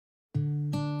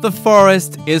The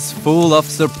forest is full of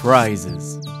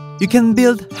surprises. You can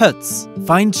build huts,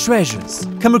 find treasures,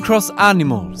 come across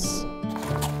animals.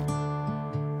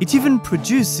 It even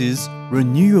produces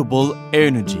renewable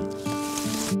energy.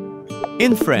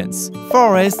 In France,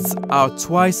 forests are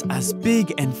twice as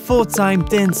big and 4 times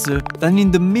denser than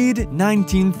in the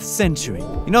mid-19th century.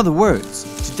 In other words,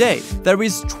 today there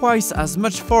is twice as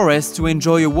much forest to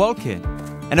enjoy a walk in.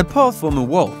 And apart from a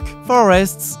walk,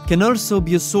 forests can also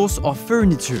be a source of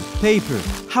furniture, paper,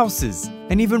 houses,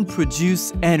 and even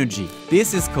produce energy.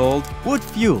 This is called wood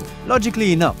fuel,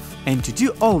 logically enough. And to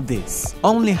do all this,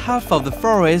 only half of the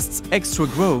forest's extra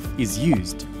growth is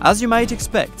used. As you might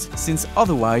expect, since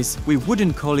otherwise we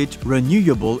wouldn't call it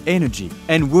renewable energy.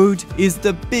 And wood is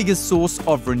the biggest source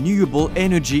of renewable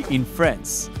energy in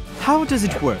France. How does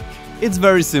it work? It's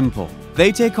very simple.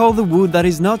 They take all the wood that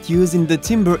is not used in the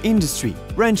timber industry,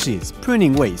 branches,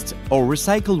 pruning waste, or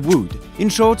recycled wood. In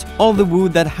short, all the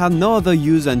wood that had no other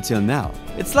use until now.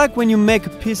 It's like when you make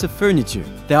a piece of furniture,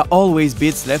 there are always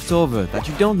bits left over that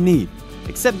you don't need,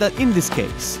 except that in this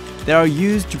case, they are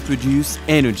used to produce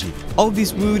energy. All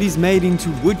this wood is made into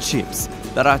wood chips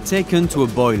that are taken to a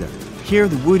boiler. Here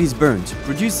the wood is burnt,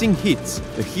 producing heat.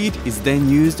 The heat is then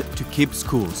used to keep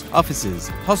schools, offices,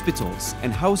 hospitals,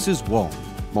 and houses warm.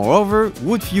 Moreover,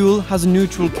 wood fuel has a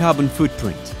neutral carbon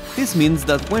footprint. This means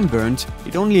that when burnt,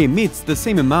 it only emits the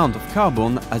same amount of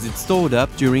carbon as it stored up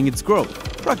during its growth.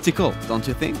 Practical, don't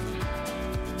you think?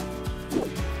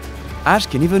 Ash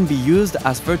can even be used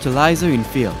as fertilizer in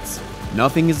fields.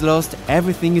 Nothing is lost,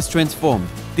 everything is transformed.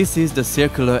 This is the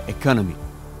circular economy.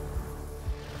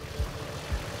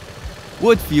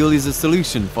 Wood fuel is a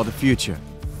solution for the future.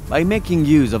 By making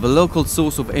use of a local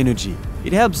source of energy,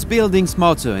 it helps building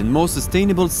smarter and more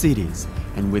sustainable cities.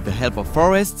 And with the help of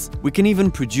forests, we can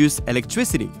even produce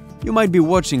electricity. You might be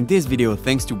watching this video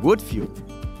thanks to wood fuel.